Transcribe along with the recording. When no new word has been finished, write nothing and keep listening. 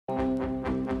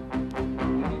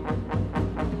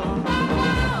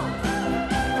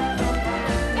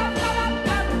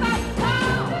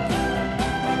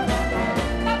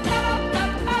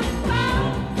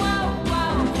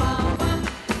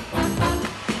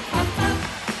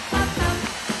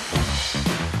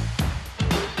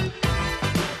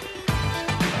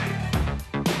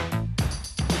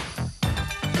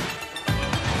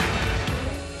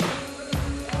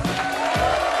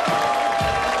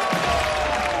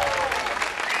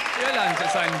Irland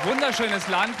ist ein wunderschönes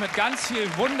Land mit ganz viel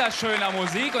wunderschöner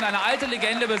Musik und eine alte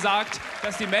Legende besagt,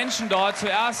 dass die Menschen dort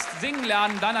zuerst singen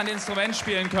lernen, dann ein Instrument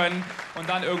spielen können und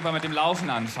dann irgendwann mit dem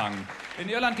Laufen anfangen. In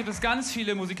Irland gibt es ganz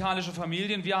viele musikalische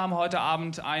Familien. Wir haben heute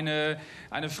Abend eine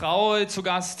Frau zu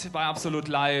Gast bei Absolut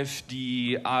Live,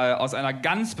 die aus einer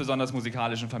ganz besonders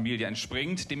musikalischen Familie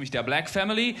entspringt, nämlich der Black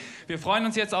Family. Wir freuen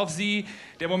uns jetzt auf sie.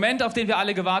 Der Moment, auf den wir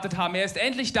alle gewartet haben, er ist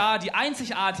endlich da. Die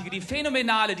einzigartige, die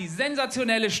phänomenale, die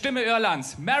sensationelle Stimme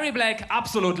Irlands. Mary Black,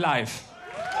 Absolut Live.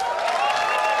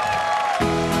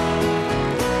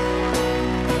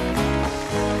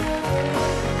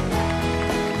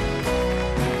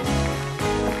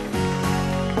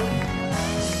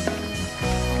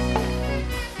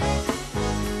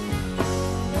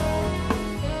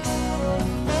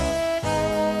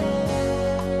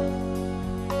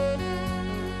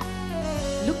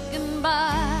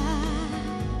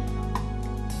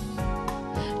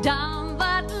 Down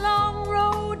that long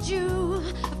road you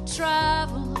have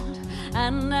traveled,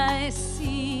 and I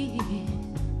see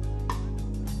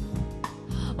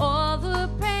all the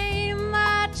pain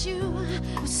that you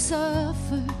have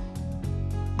suffered.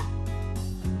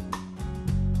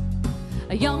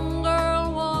 A young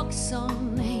girl walks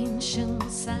on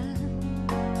ancient sand,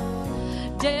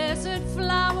 desert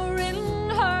flower in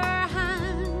her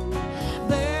hand,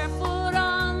 barefoot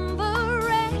on the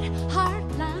red hard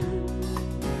land.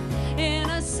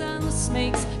 Innocence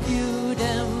makes you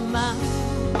demand.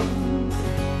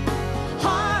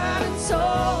 Heart and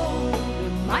soul,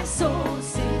 my soul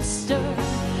sister,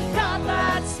 got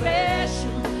that special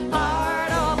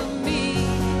part of me.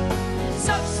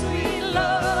 Such sweet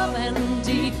love and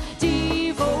deep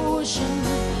devotion.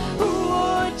 Who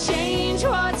would change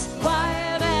what's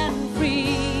wild and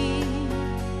free?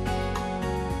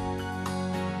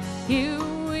 Here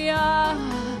we are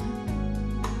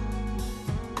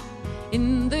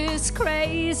in this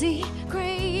crazy,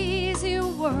 crazy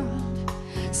world.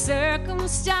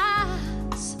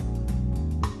 Circumstance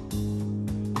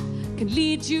can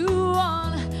lead you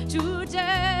on to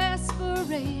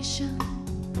desperation.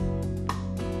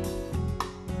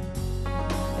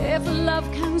 If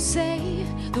love can save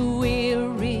the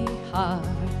weary heart,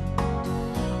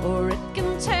 or it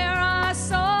can tear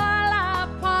us all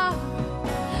apart,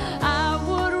 I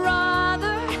would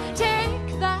rather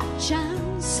take that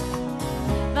chance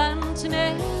than to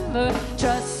never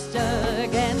trust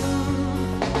again.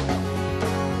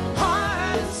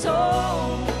 Heart and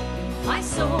soul, my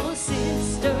soul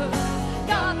sister,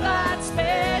 got that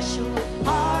special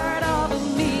part of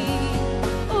me.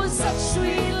 Oh, such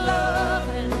sweet love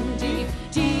and deep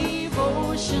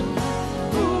devotion.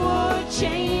 Who would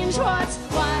change what's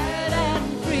wild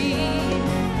and free?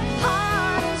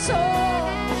 Heart and soul.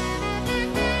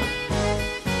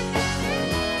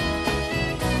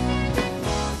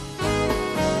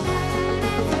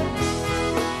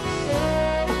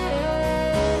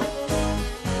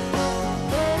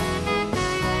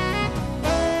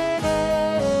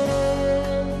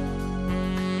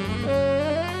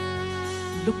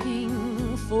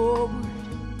 Looking forward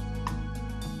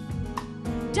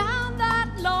down that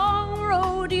long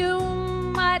road you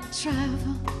might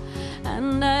travel,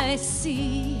 and I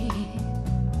see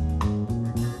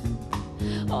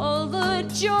all the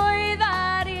joy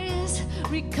that is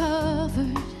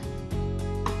recovered.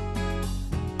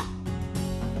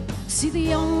 See the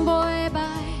young boy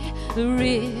by the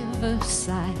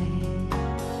riverside.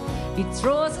 He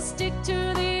throws a stick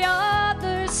to the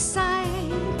other side.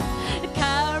 It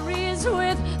carries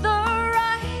with the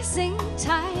rising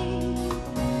tide.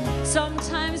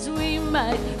 Sometimes we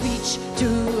might reach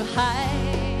too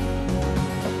high.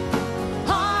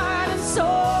 Heart and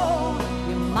soul,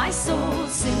 you're my soul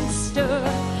sister,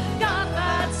 got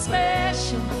that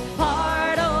special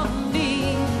part of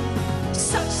me.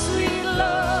 Such sweet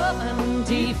love and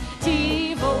deep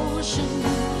devotion.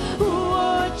 Who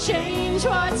would change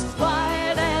what's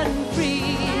wild and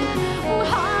free? Oh,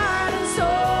 heart and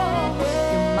soul,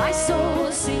 you're my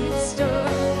soul sister,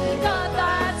 got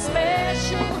that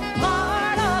special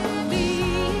part of me.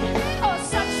 Oh,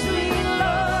 such sweet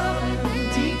love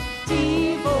and deep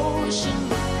devotion.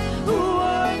 Who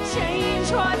would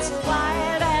change what's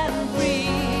wild and free?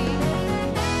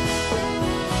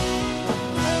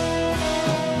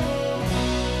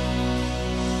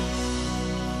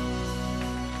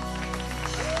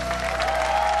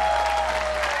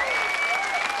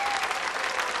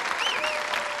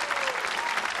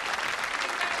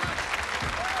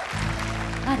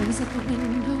 I was at the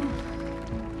window,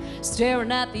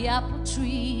 staring at the apple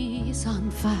trees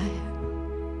on fire.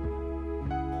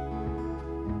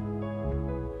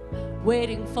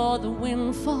 waiting for the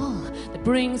windfall that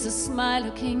brings a smile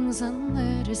of kings and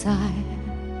their desire.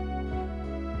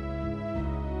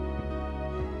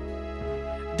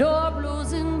 Door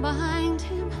blows in behind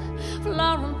him,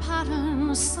 floral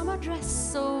pattern, summer dress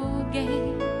so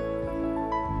gay,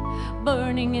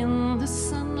 burning in the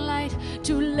sunlight,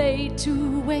 too late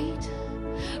to wait,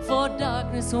 for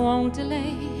darkness won't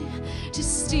delay to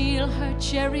steal her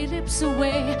cherry lips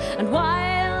away. And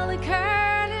while the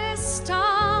careless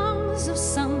stars of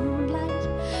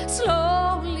sunlight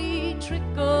slowly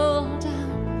trickle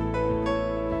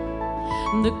down,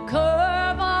 the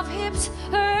curve of hips,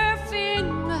 her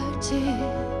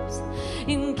fingertips,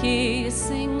 in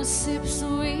kissing sips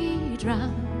we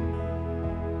drown.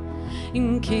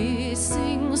 In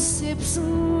kissing sips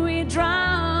we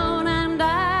drown, and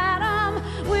Adam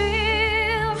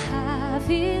will have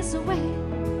his way.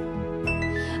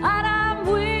 Adam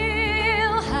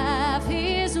will have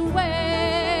his way.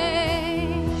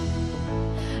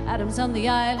 Adam's on the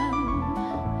island,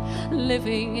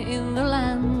 living in the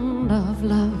land of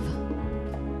love.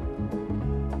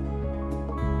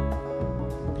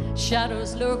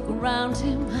 Shadows lurk around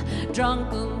him,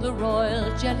 drunk on the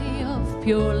royal jelly of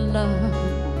pure love.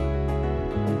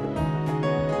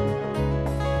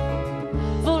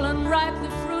 Full and ripe the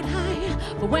fruit high,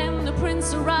 but when the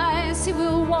prince arrives, he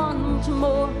will want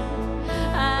more,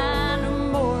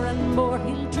 and more and more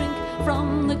he'll drink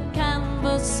from the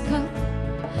canvas cup.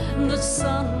 The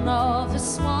son of the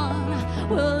swan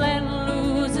will then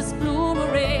lose his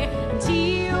bloomery, and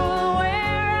he will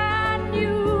wear a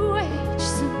new age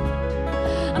suit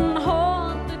and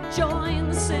haunt the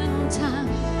joints in town,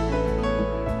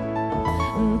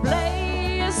 and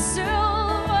play a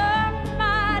silver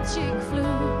magic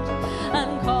flute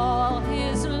and call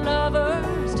his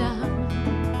lovers down,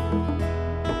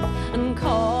 and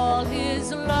call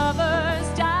his lovers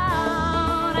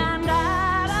down, and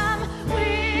Adam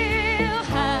will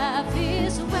have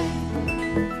his way.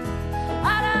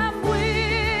 Adam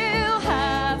will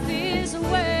have his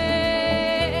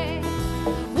way.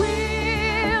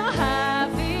 Will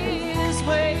have his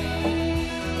way.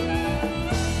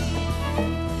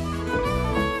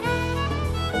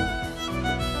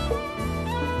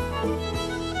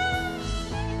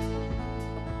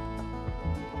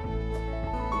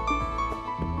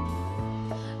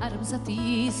 Adam's at the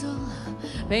easel,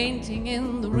 painting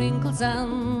in the wrinkles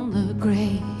and the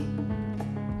gray,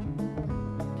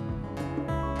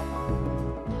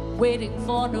 waiting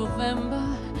for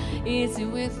November, easy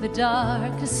with the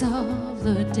darkness of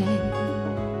the day.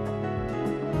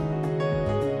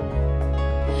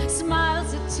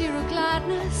 Smiles a tear of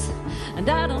gladness, and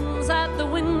Adam's at the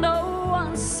window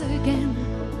once again.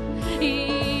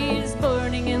 He's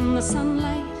burning in the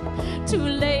sunlight, too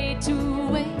late to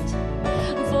wait,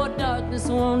 for darkness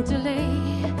won't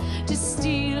delay to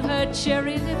steal her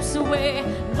cherry lips away.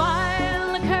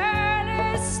 While the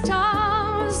careless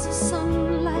stars of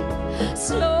sunlight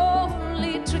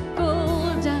slowly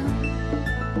trickle down,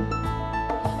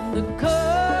 the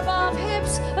curve of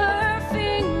hips, her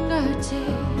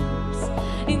fingertips,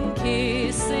 in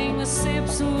kissing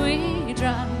sips we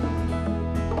drown.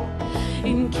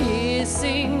 In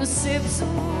kissing sips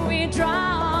we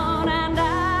drown, and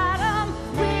Adam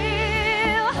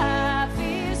will have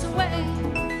his way.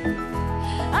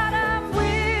 Adam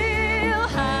will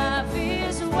have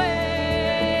his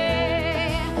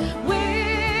way.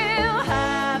 Will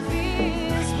have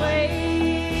his way.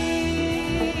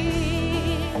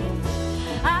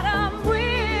 Adam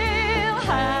will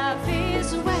have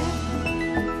his way.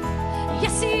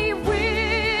 Yes, he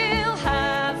will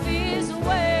have his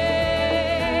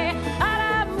way.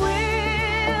 Adam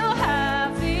will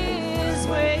have his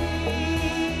way.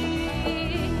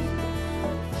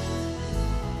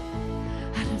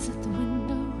 Adam's at the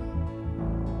window.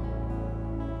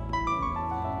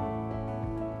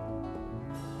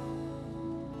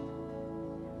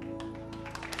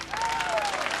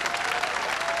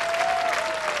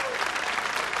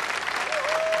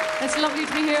 It's lovely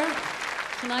to be here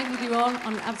tonight with you all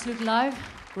on Absolute Live.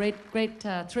 Great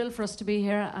thrill for us to be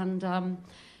here, and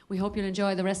we hope you'll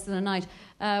enjoy the rest of the night.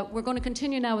 We're going to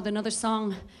continue now with another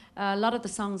song. A lot of the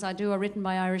songs I do are written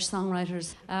by Irish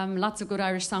songwriters. Lots of good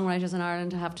Irish songwriters in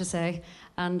Ireland, I have to say.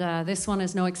 And this one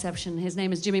is no exception. His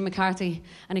name is Jimmy McCarthy,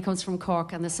 and he comes from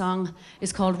Cork, and the song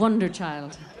is called Wonder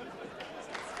Child.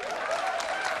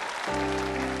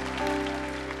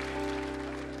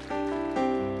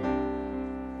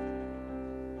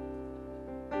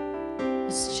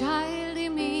 This child, he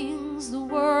means the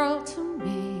world to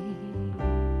me.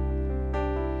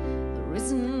 There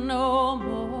isn't no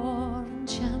more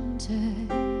enchanted.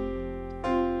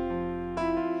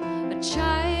 A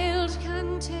child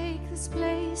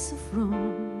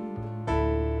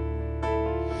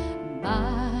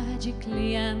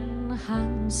magically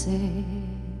enhance it.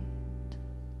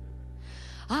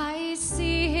 I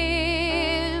see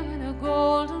him in a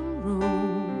golden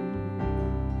room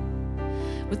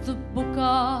with the book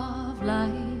of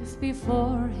life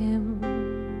before him.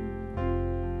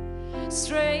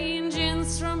 Strange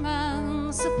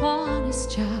instruments upon his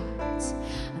charts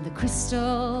and the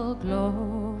crystal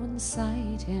glow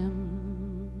inside him.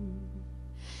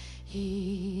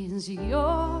 He's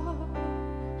your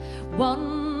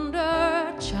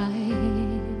wonder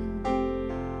child,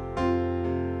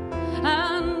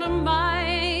 and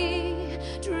my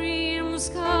dreams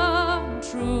come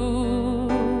true.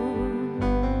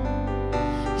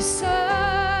 You searched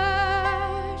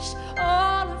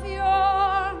all of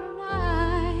your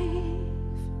life.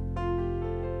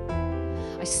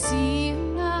 I see you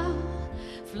now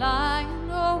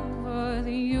flying over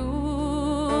the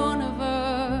universe.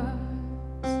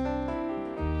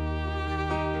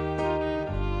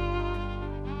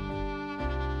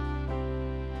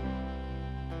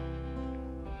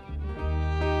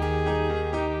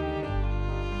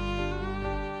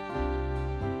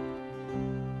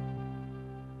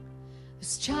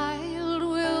 This child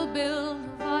will build a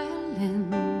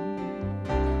violin.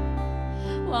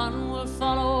 One will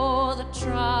follow the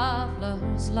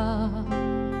traveler's log.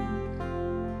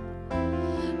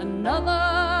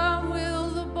 Another will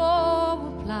the bow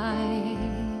apply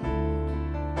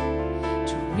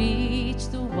to reach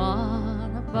the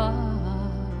one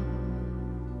above.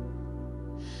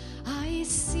 I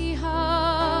see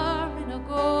her in a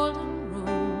golden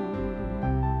room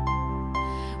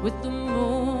with the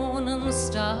moon and the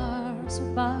stars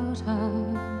about her.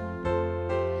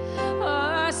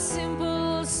 Her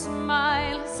simple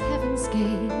smile is heaven's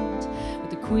gate with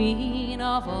the queen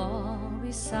of all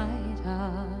beside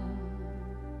her.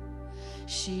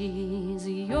 She's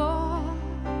your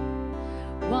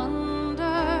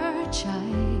wonder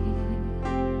child,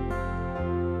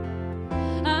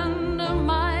 and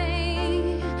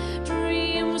my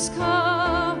dreams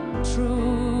come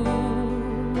true.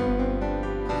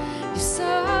 You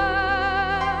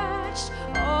searched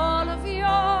all of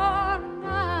your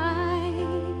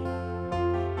life.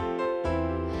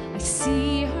 I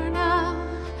see her now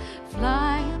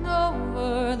flying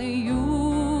over the universe.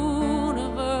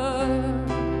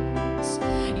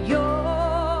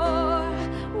 Your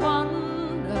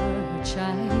wonder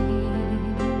child,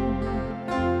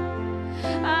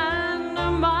 and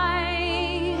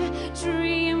my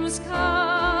dreams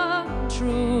come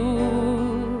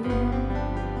true.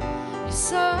 You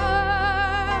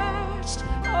searched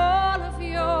all of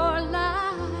your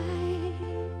life.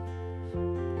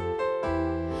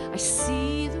 I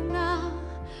see them now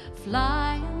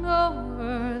flying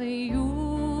over the universe.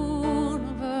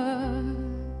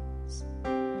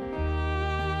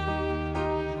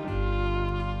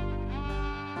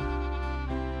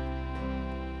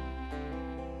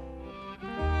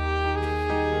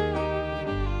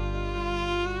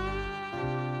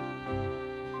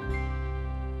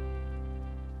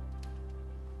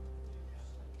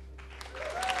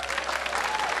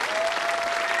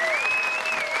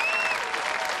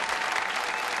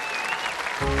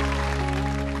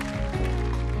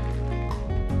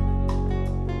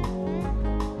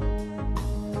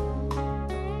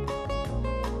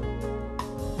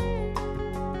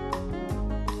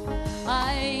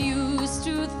 I used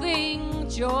to think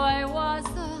joy was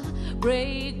the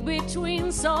break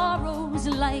between sorrows,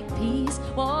 like peace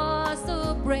was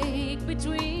the break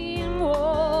between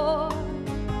war.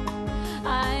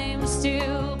 I'm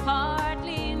still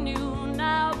partly new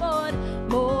now, but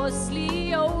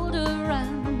mostly older,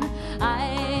 and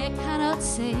I cannot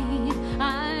say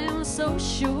I'm so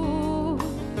sure,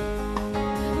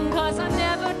 'cause I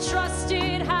never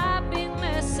trusted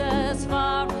happiness as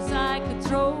far as I could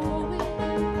throw it,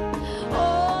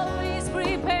 always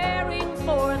preparing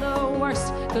for the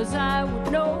worst, 'cause I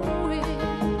would know it.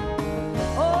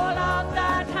 All of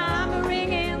that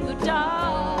hammering in the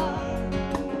dark,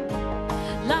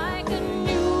 like a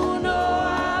new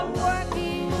Noah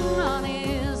working on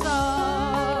his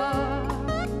ark,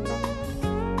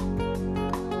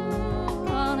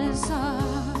 on his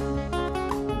ark.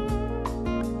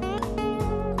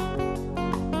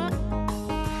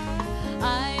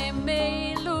 I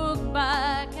may look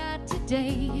back at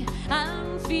today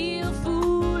and feel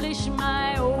foolish. My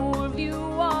old view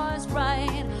was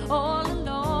right all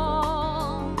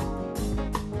along.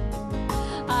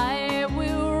 I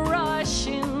will rush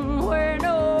in where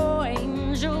no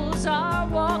angels are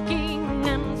walking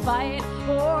and fight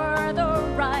for the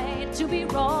right to be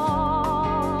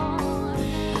wrong,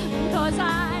 'cause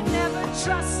I never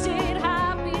trusted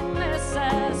happiness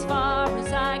as far as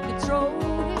I could throw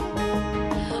it,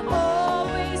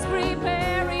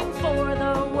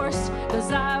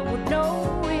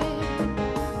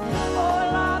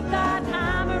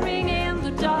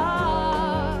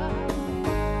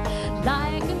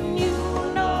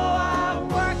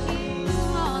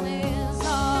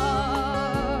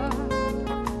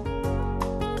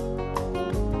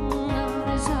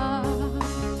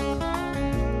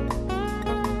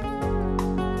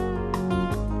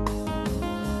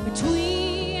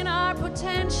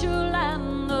 potential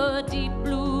and the deep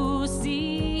blue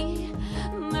sea.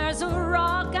 There's a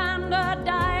rock and a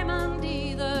diamond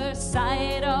either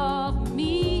side of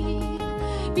me.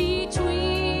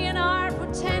 Between our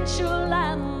potential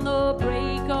and the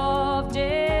break of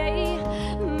day,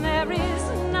 there is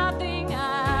nothing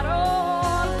at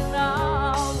all in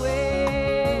our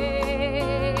way.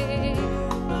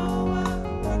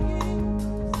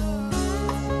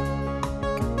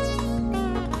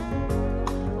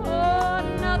 Oh,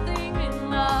 nothing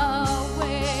in our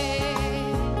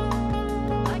way.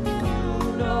 Like you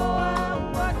know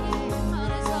I'm working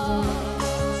on us all.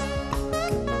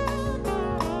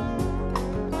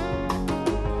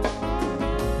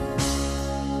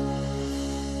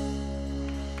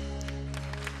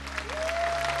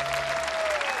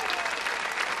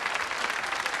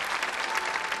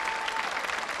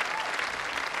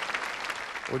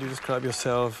 Would you describe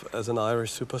yourself as an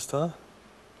Irish superstar?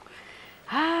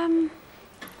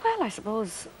 Well, I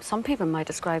suppose some people might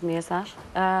describe me as that.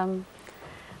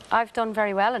 I've done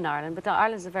very well in Ireland, but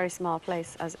Ireland's a very small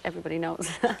place, as everybody knows.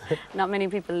 Not many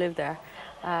people live there.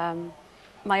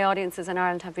 My audiences in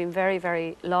Ireland have been very,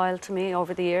 very loyal to me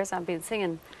over the years. I've been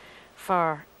singing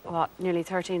for, what, nearly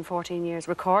 13, 14 years,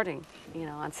 recording, you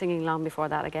know, and singing long before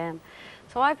that again.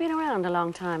 So I've been around a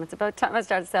long time. It's about time I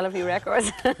started to sell a few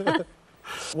records.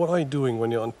 What are you doing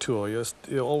when you're on tour?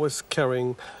 You're always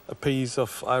carrying a piece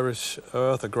of Irish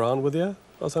earth or ground with you,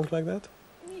 or something like that?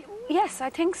 Yes, I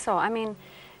think so. I mean,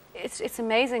 it's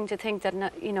amazing to think that,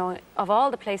 you know, of all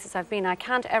the places I've been, I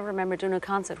can't ever remember doing a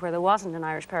concert where there wasn't an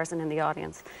Irish person in the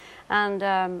audience.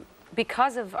 And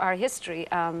because of our history,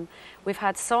 we've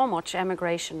had so much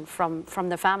emigration from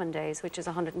the famine days, which is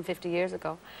 150 years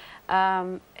ago.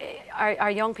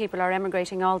 Our young people are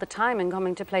emigrating all the time and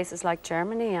coming to places like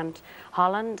Germany and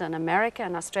Holland and America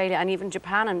and Australia and even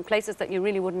Japan, and places that you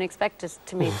really wouldn't expect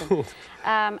to meet them.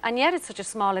 And yet it's such a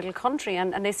small little country,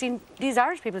 and these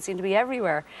Irish people seem to be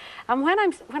everywhere. And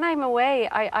when I'm away,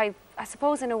 I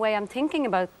suppose in a way I'm thinking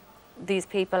about these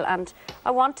people, and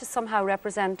I want to somehow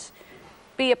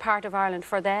be a part of Ireland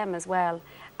for them as well.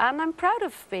 And I'm proud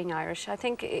of being Irish. I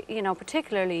think, you know,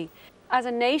 particularly as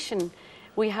a nation,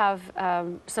 we have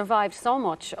survived so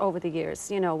much over the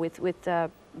years, you know, with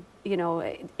you know,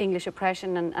 English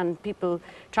oppression and people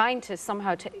trying to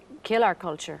somehow kill our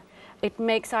culture. It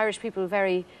makes Irish people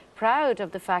very proud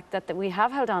of the fact that we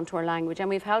have held on to our language and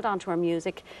we've held on to our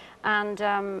music. And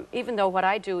even though what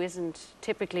I do isn't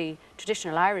typically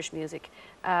traditional Irish music,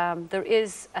 there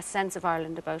is a sense of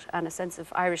Ireland about, and a sense of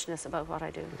Irishness about what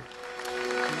I do.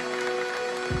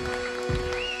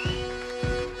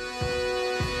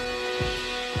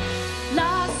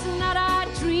 Last night I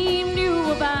dreamed you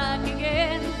were back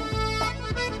again,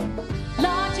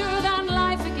 larger than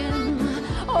life again,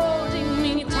 holding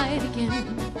me tight again,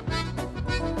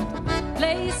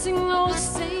 placing those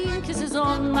same kisses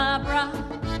on my brow,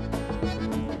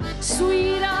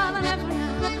 sweeter than ever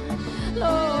now.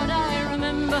 Lord, I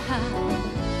remember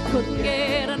how couldn't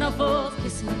get enough of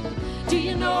kissing. Do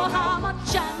you know how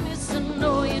much I miss and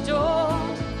know you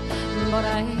don't, but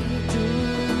I do.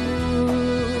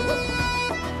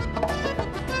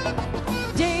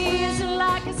 Days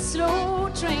like a slow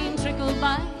train trickle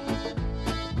by,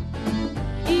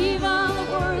 even the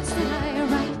words that I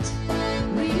write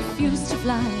refuse to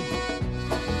fly.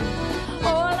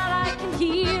 All that I can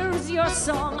hear is your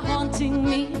song haunting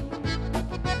me.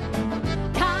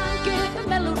 Can't get the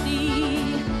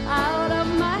melody out of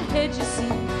my head, you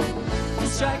see.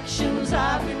 Distractions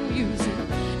I've been using.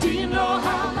 Do you know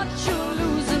how much you're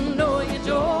losing? No, you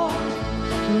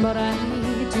don't, but I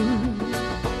do.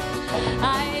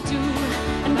 I do,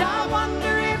 and I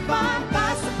wonder if I'm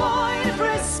past the point of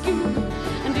rescue,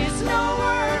 and it's no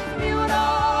word from you at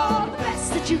all, the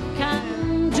best that you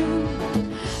can do.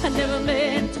 I never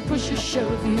meant to push or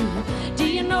shove you. Do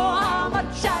you know how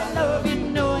much I love you?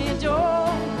 No, you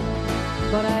don't,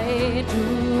 but I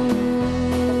do.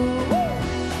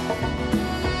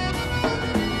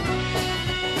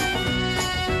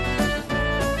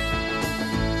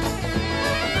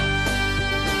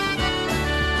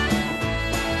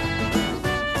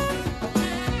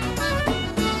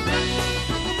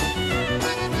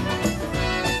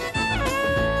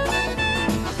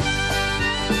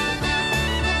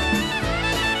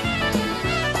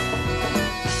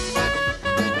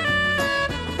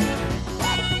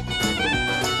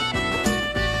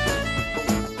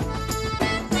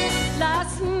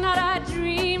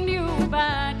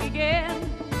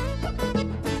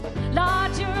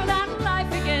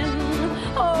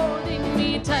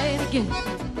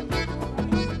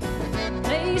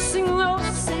 Placing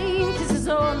those same kisses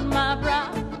on my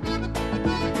brow,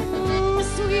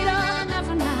 sweeter than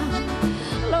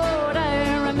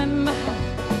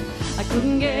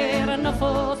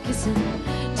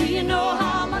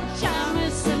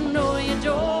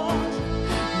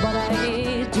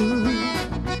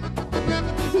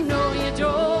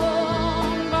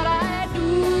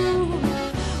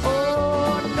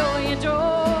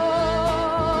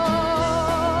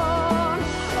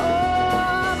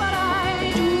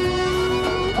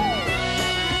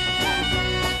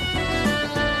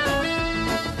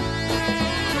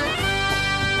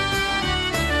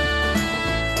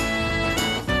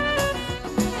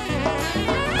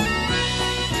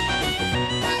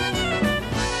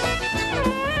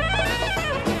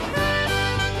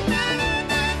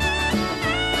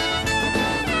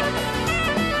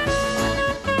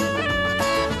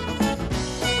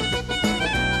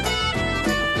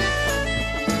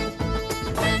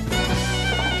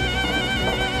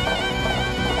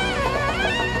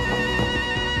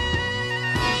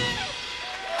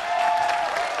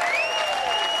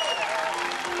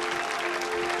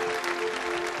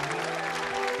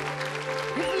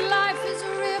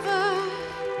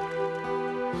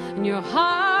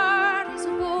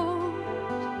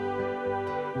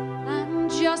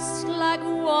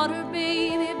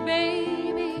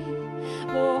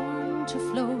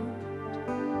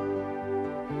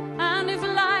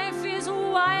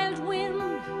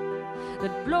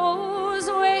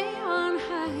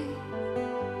right,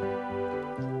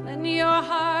 then your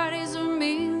heart is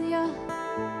Amelia,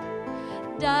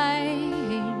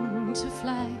 dying to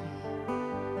fly.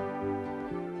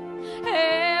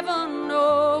 Heaven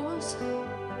knows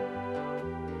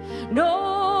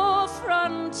no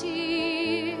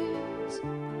frontiers,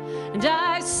 and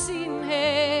I've seen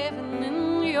heaven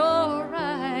in your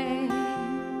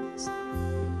eyes.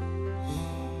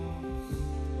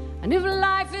 And if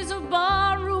life is a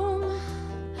ballroom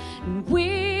in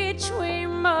which we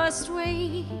must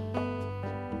wait,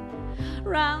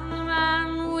 round the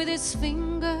man with his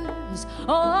fingers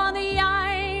on the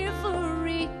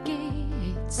ivory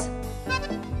gates,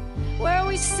 where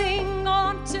we sing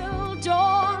until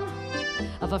dawn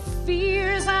of our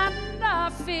fears and our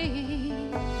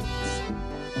fates,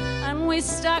 and we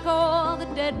stack all the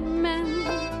dead men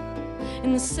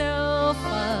in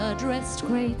self-addressed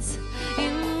crates.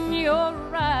 In your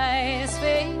eyes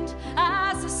faint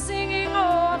as the singing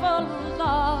of a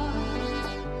lark,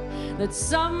 that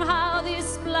somehow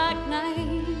this black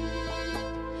night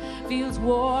feels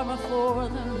warmer for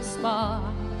the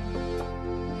spark,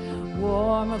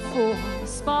 warmer for the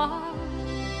spark,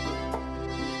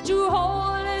 to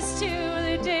hold us to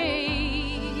the day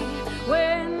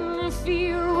when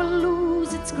fear will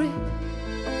lose its grip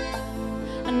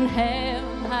and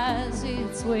heaven has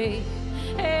its way.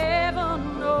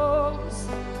 Heaven knows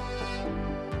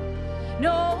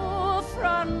no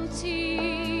frontiers,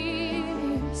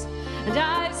 and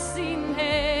I've seen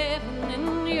heaven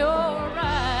in your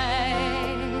eyes.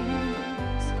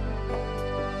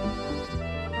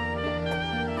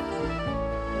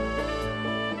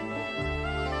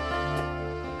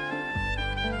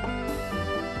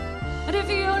 And if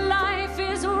your life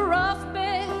is a rough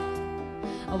bed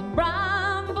of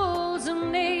brambles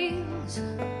and nails,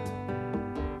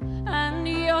 and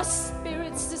your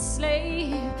spirit's the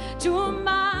slave to a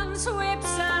man's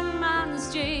whips and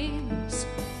man's jails,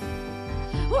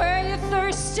 where you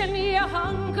thirst and you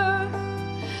hunger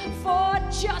for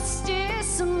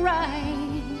justice and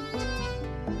right,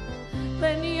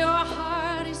 then your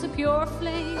heart is a pure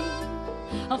flame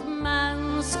of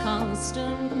man's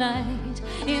constant night.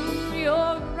 In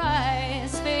your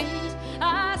eyes faint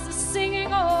as the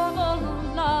singing of a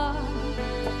lark,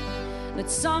 that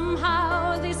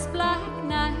somehow this black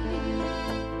night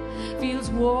feels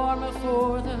warmer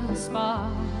for the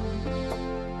spark,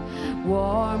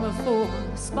 warmer for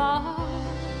the spark,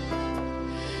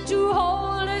 to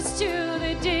hold us to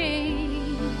the day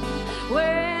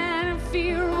when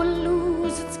fear will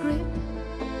lose its grip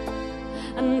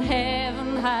and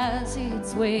heaven has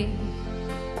its way,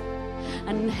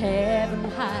 and heaven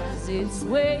has its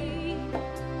way,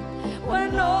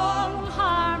 when all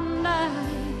harm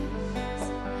dies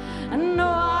and no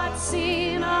hearts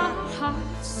in our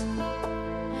hearts,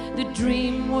 the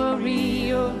dream will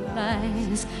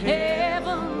realize.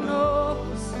 Heaven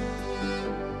knows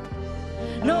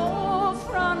no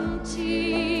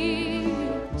frontiers,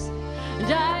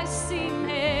 and I've seen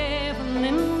heaven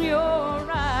in your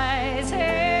eyes.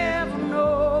 Heaven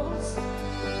knows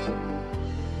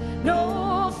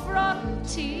no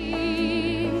frontiers,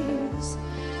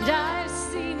 and I've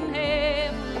seen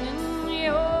heaven in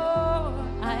your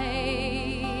eyes.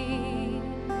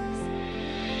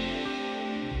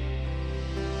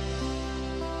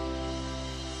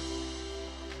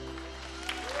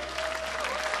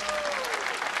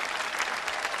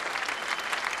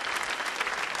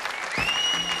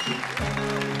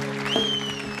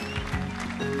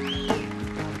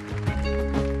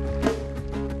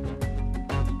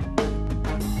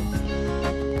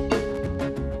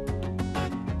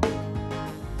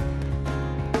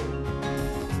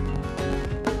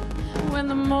 When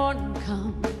the morning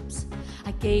comes,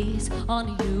 I gaze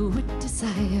on you with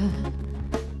desire.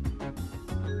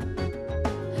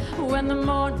 When the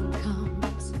morning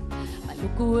comes, my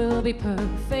look will be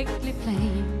perfectly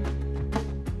plain.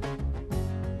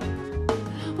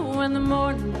 When the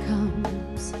morning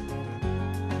comes,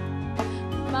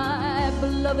 my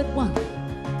beloved one,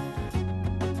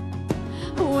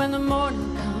 when the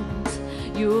morning comes,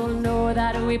 you'll know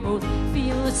that we both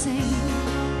feel the same.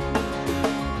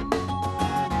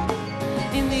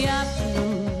 In the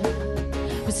afternoon,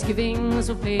 misgivings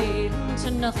will fade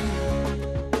into nothing.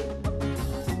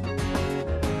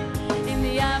 In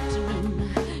the afternoon,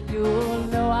 you'll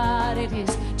know what it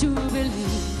is to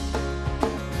believe.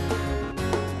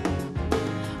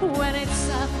 When it's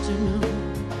afternoon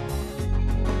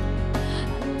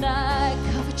and I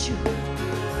covet you,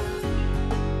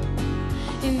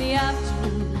 in the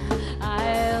afternoon,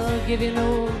 I'll give you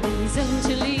no reason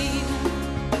to leave.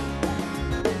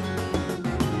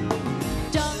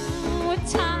 Done with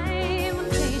time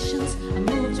and patience, I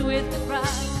move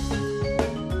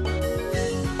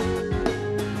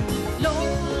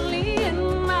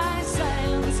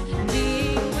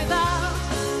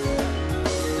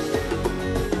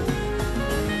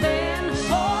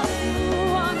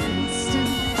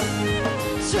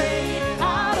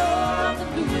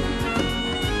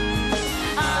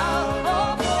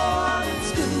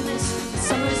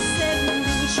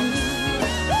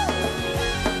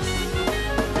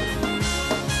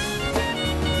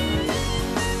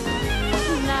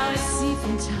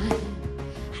time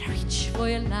I'd reach for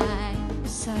your line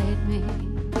beside me.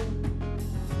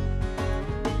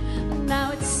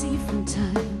 Now it's evening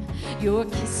time, your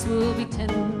kiss will be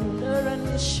tender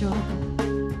and sure.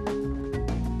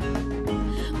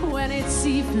 When it's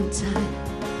evening time,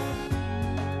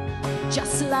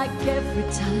 just like every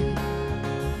time,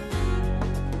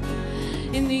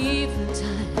 in the evening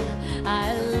time,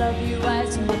 I love you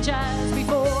as much as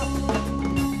before.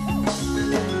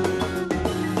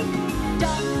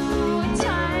 Done with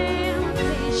time,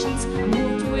 patience,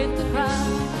 moved with the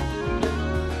crowd.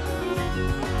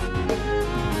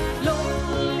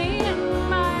 Lonely in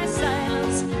my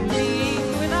silence,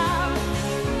 being without.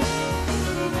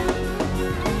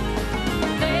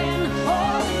 Then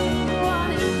all in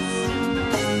one instant,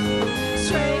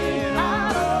 straight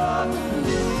out of the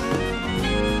blue,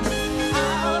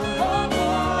 out of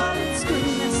all its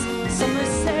goodness, summer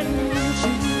said in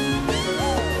June.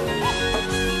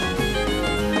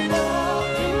 All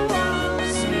in one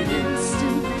sweet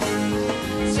instant,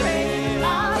 straight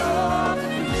out of the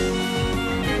blue,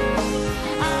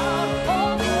 out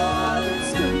of all its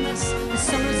goodness,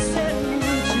 summer said in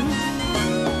June.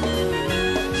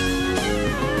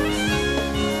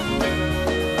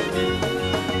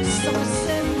 Summer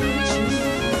said in June.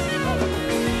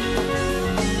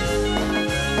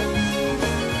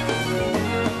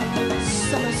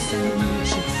 Summer said in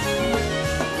June.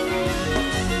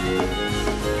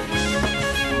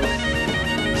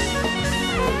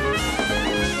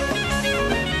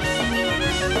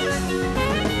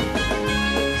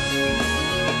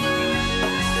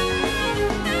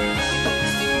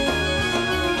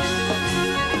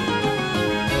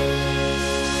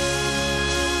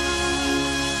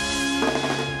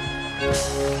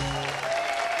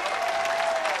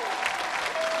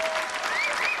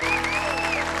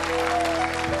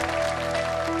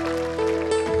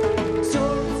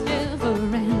 Stories never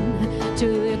end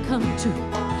till they come to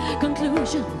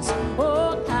conclusions.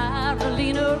 Oh,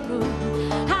 Carolina Rue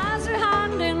has her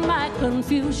hand in my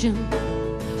confusion,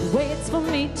 waits for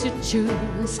me to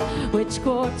choose which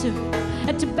quarter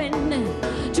to bend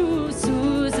to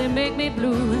Susie make me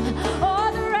blue. Oh,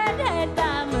 the redhead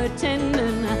I'm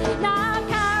attending now.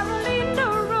 Carolina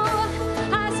Rue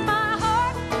has my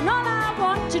heart, and all I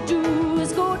want to do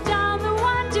is go down the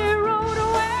windy road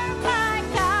where my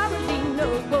Carolina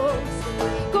goes.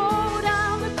 Go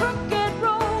down the crooked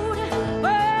road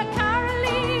where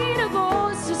Carolina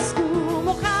goes to school.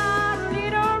 Oh,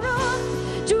 Carolina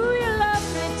Rue, do you love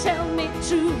me? Tell me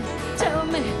true. Tell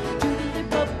me, do the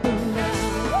bubble now.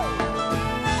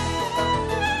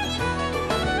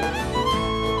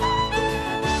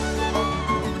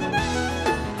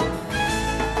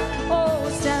 Oh,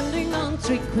 standing on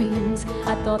three queens,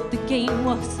 I thought the game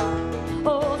was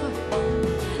over.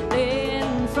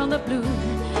 Then from the blue,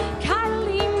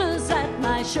 Carolina's at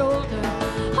my shoulder.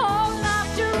 Oh,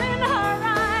 laughter in her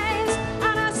eyes,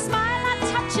 and a smile that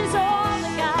touches all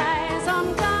the guys.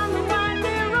 I'm down the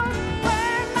winding road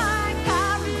where my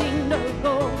Carolina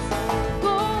goes.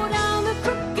 Go down the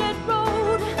crooked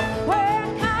road where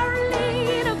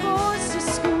Carolina goes to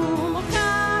school. Oh,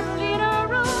 Carolina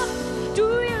Road, do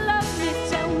you love me?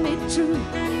 Tell me true.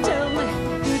 Tell me,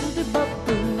 doodle the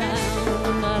bubble now.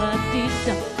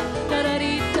 Da-da-dee-dum,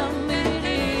 da-da-dee-dum,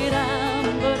 dee-dee-dum,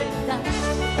 ba-dee-dum,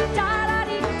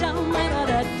 da-da-dee-dum,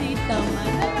 da-da-dee-dum.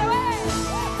 Take it away.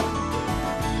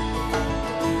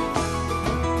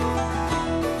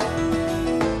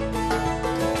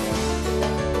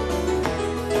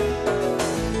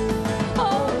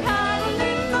 Oh,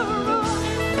 Carolina Road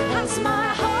has my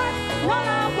heart. What I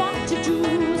want to do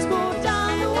is go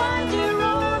down the windy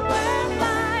road where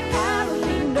my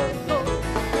Carolina goes.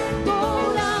 Go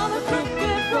down the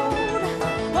crooked road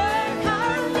where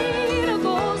Carolina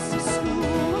goes to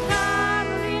school.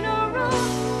 Carolina Road,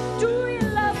 do you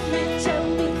love me? Tell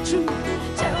me true.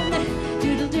 Tell me,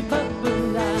 doodle-de-bubble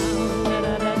now.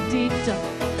 Da-da-da-dee-dum,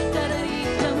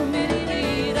 da-da-dee-dum,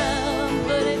 dee-dee-dee-dum,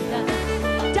 ba-dee-dum,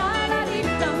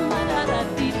 da-da-dee-dum,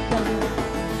 da-da-dee-dum,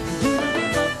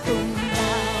 doodle-de-bubble now.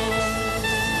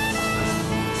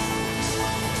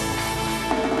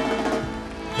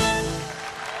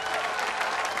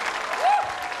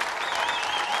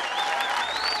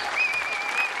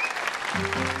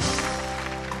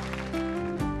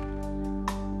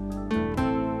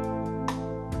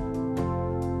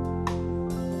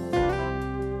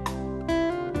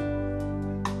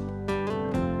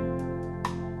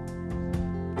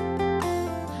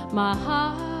 My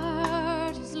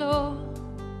heart is low,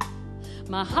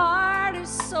 my heart is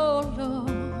so low,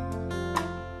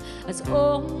 as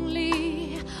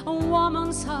only a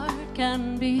woman's heart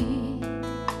can be,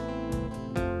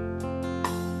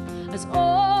 as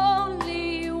only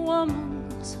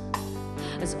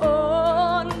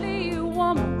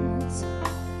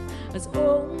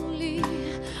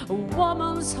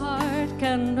woman's heart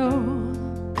can know.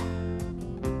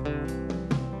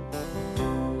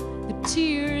 The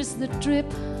tears that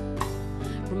drip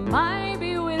from my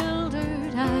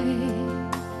bewildered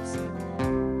eyes,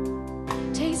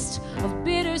 taste of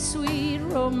bittersweet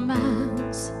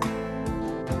romance.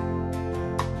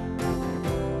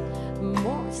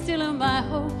 More still in my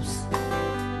hopes,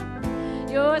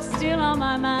 you're still on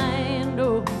my mind,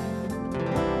 oh.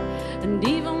 And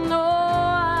even though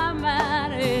I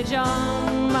manage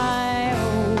on my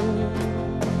own,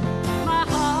 my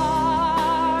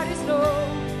heart is low,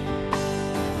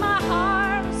 my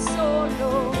heart is so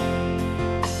low.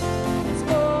 It's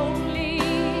only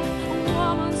a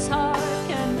woman's heart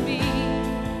can be.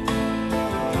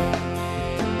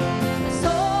 It's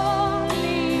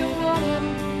only a woman,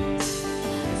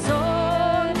 it's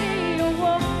only a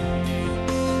woman,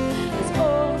 it's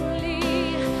only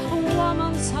a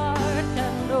woman's heart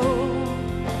can know.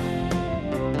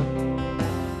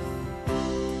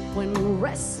 When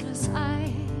restless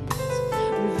eyes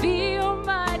reveal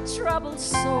my troubled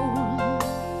soul,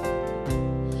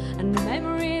 and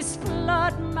memories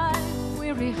flood my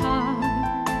weary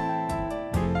heart,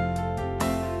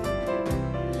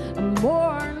 I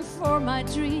mourn for my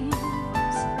dreams,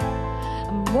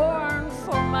 I mourn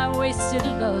for my wasted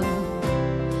love.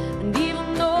 And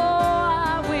even though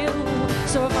I will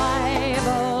survive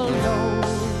alone,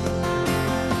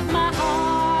 my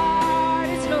heart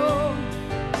is low.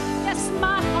 Yes,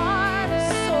 my heart is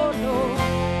so low.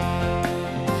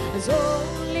 As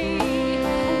only a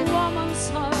woman's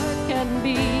heart can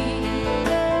be.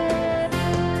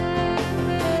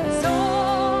 It's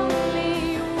only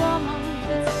a woman.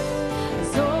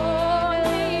 It's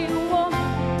only a woman.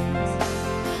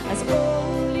 As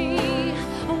only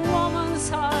a woman's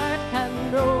heart can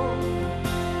know.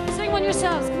 Sing one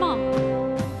yourselves, come on.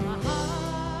 My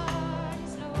heart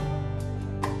is low.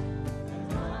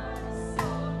 My heart is so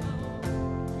low.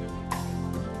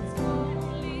 It's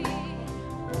only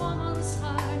a woman's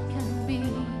heart can be.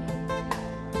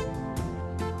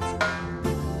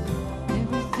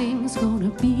 Everything's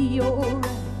gonna be alright.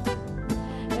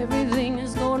 Everything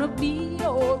is gonna be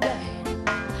alright.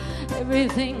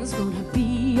 Everything's gonna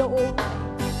be alright.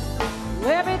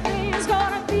 Everything's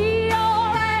gonna be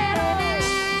alright.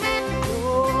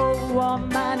 Oh,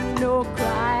 woman, no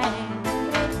crying.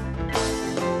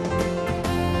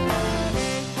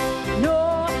 No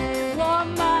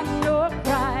woman, no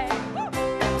crying.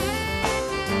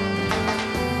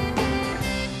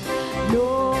 No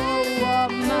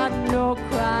woman, no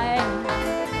crying.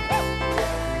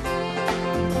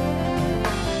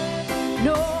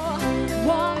 No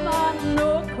woman, no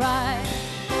crying.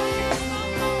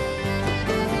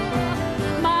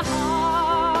 My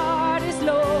heart is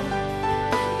low.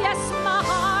 Yes, my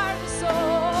heart is so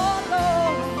low.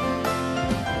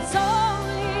 It's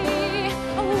only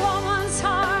a woman's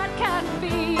heart can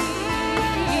be.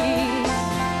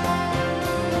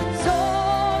 It's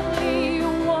only a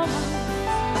woman.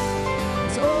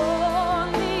 It's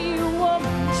only a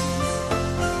woman.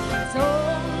 It's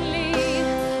only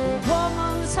a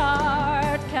woman's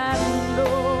heart can know.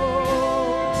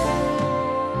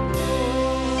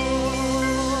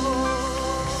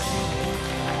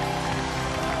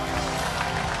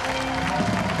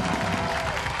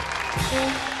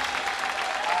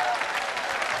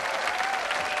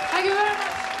 Thank you very much.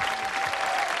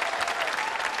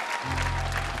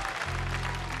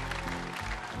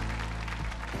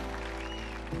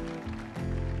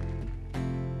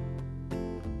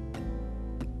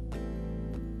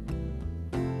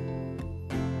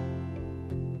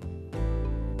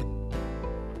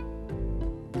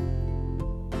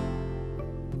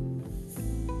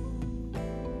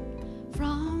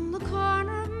 From the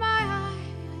corner of my eye,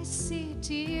 I see a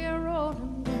tear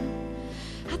rolling down.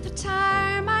 At the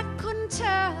time, I couldn't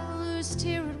tell whose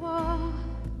tear it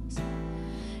was.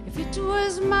 If it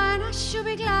was mine, I should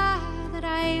be glad that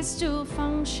I still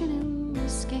function in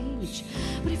this cage.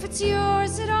 But if it's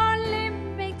yours, it only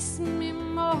makes me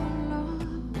more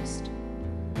lost.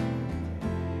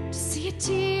 To see a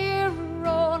tear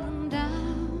rolling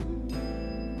down,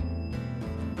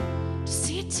 to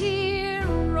see a tear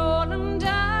rolling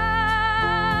down.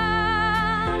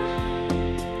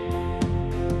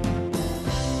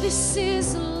 This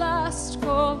is the last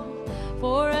call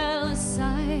for Ellis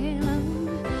Island.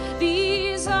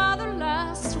 These are the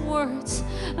last words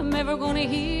I'm ever gonna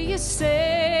hear you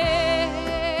say.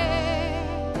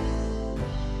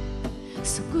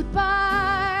 So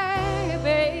goodbye,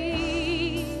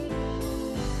 babe.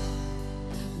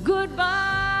 Goodbye.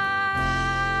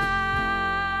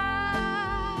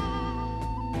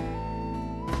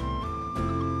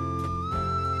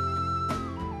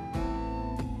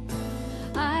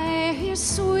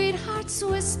 hearts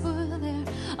whisper their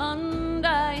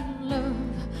undying love.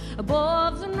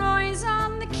 Above the noise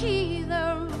on the key,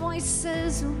 their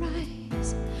voices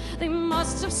rise. They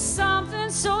must have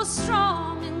something so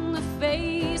strong in the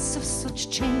face of such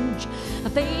change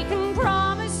that they can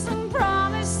promise and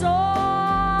promise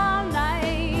all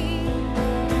night.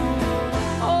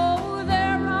 Oh,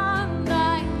 their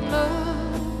undying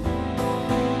love.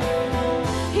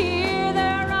 Hear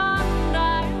their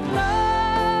undying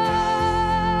love.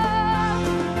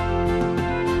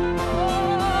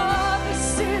 Oh,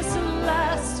 this is the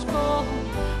last call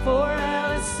for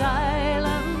Ellis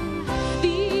Island.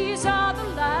 These are the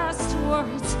last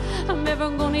words I'm ever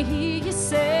gonna hear you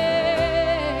say.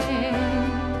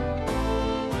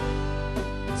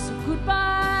 So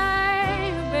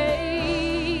goodbye,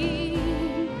 babe.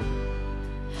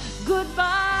 Goodbye,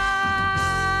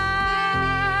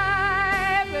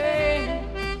 babe.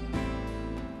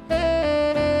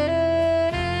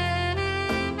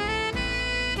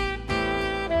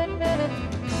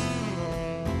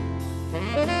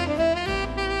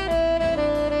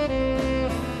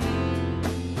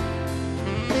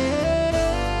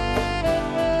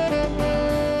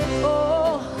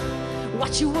 Oh,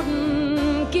 what you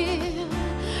wouldn't give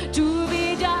to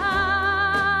be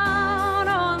down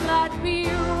on that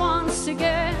pier once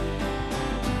again,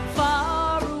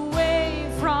 far away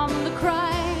from the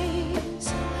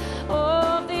cries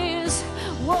of this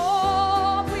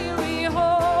war-weary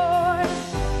horde.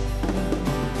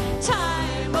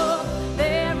 Time up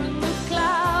there in the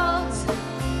clouds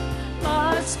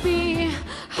must be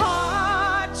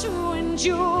hard to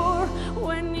endure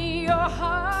when your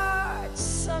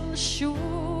heart's unsure.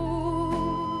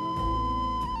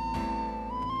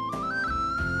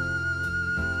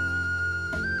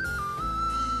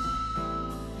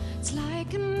 It's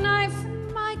like a knife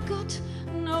in my gut,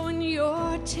 knowing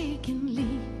you're taking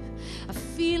leave. I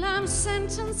feel I'm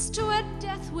sentenced to a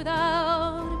death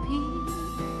without appeal.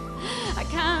 I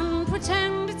can't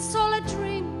pretend it's all a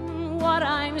dream. What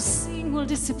I'm seeing will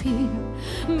disappear,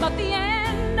 but the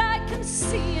end I can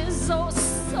see is oh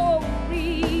so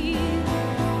real.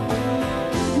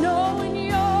 Knowing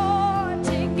you're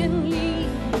taking leave,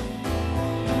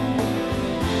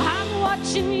 I'm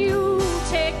watching you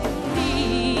take the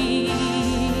lead.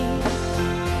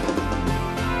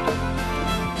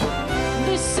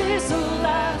 This is the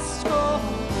last call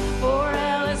for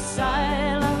Ellis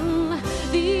Island.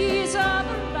 These are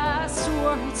the last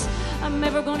words I'm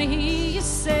ever gonna hear you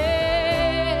say.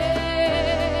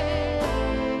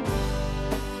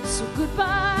 So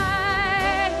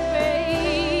goodbye,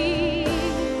 babe.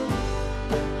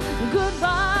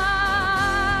 Goodbye,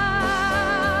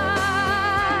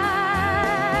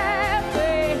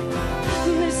 babe.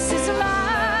 This is the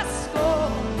last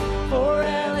call for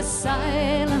Ellis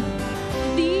Island.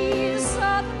 These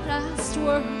are the last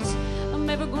words I'm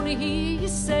ever gonna hear you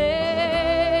say.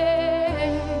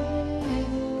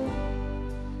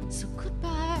 So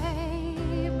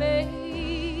goodbye, babe.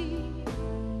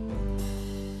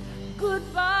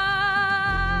 Goodbye.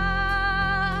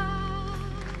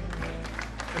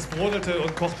 Es brodelte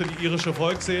und kochte die irische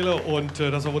Volksseele und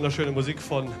das war wunderschöne Musik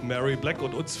von Mary Black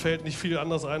und uns fällt nicht viel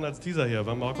anderes ein als dieser hier,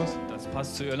 wa Markus? Das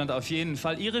passt zu Irland auf jeden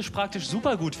Fall. Irisch praktisch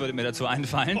super gut würde mir dazu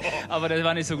einfallen, aber das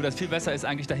war nicht so gut. Das viel besser ist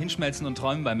eigentlich Dahinschmelzen und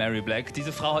Träumen bei Mary Black.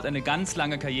 Diese Frau hat eine ganz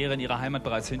lange Karriere in ihrer Heimat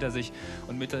bereits hinter sich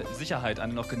und mit Sicherheit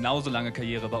eine noch genauso lange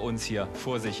Karriere bei uns hier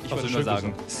vor sich. Ich würde nur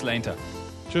sagen, Slainter.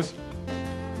 Tschüss.